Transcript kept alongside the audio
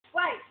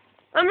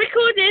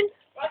recording.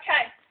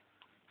 Okay.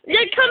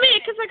 Yeah, come here,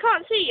 because I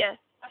can't see you.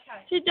 Okay.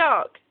 It's too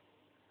dark.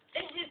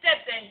 This is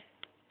Debsy.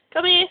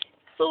 Come here.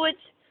 Forward.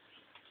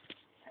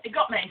 It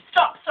got me.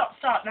 Stop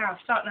now.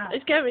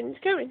 It's going.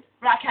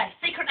 Right, okay.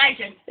 Secret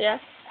agent. Yeah.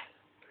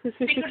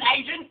 Secret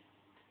agent.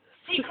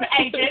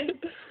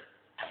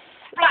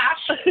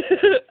 Splash.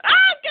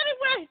 Ah, get it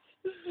wet.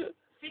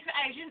 Secret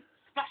agent.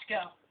 Splash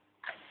girl.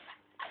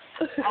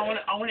 I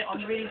want it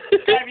on really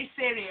very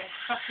serious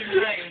fucking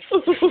mood.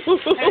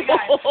 Here we go.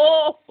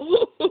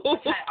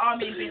 Okay, I'm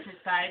in business,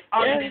 babe.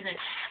 I'm in business.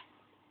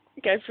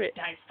 Go for it.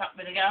 Don't fuck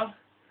with the girl.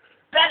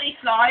 Belly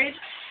slide.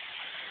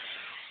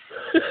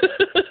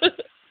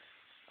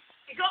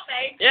 You got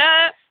me?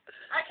 Yeah.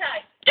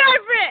 Okay. Go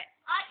for it.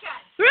 Okay.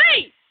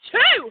 3,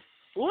 2,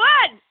 1,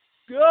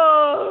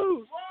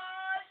 go. 1,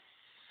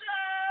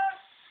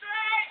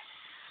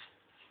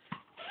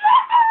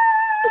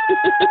 2,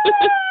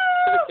 3.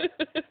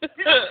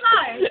 Did it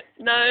slow?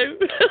 No.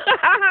 Did it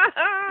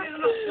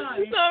not slow?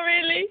 Not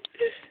really.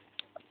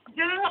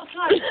 Did it not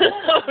slow?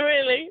 Not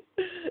really.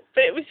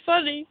 But it was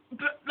funny.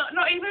 But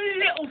not even a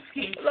little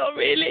skin. Not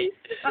really.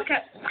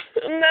 Okay.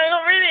 No,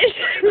 not really.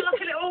 Not even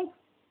like a little.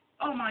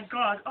 Oh my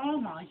god.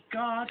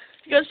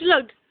 You got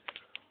slug.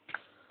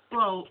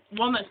 Well,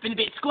 one that's been a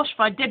bit squashed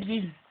by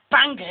Debsy's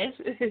bangers.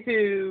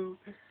 Ooh.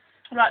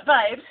 Right,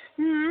 babes.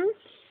 Hmm.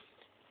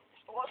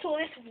 What's all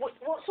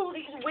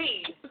these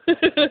weeds?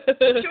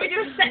 Should we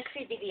do a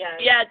sexy video?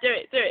 Yeah, do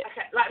it.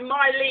 Okay, like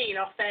Mylene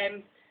off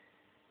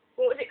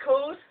what was it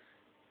called?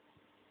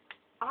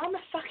 I'm a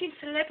fucking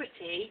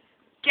celebrity.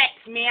 Get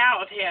me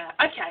out of here.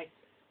 Okay.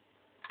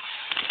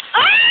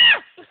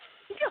 Ah!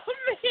 Got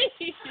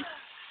me.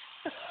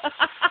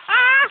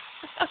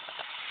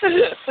 Is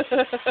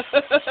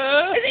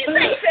it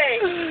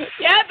sexy?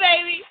 Yeah,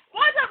 baby.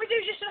 Why don't we do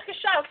just like a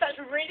shower? 'Cause that's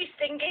really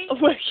stingy.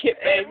 Work it,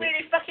 It baby.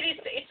 really fucking is.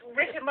 It's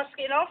ripping my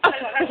skin off. Hang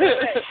on,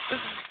 wait.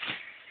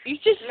 You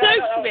just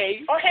soaked No.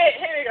 me. Oh, here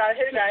we go.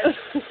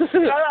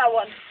 Go that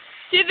one.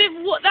 Do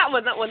what? That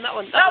one. That one.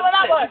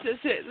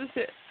 That's it.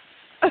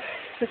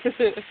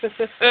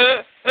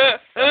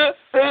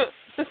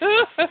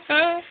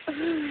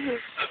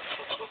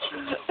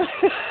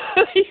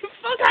 You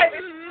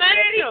fucking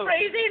mental.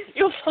 Really freezing.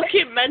 You're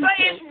fucking mental. But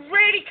it's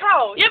really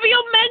cold. Yeah, but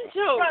you're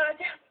mental.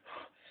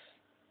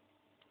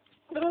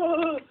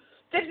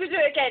 Did we do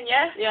it again,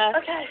 yeah? Yeah.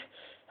 Okay.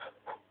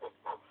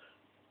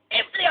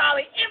 In for the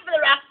army, in for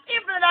the rap,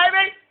 in for the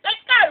navy.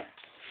 Let's go.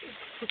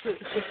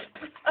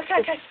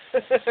 Okay.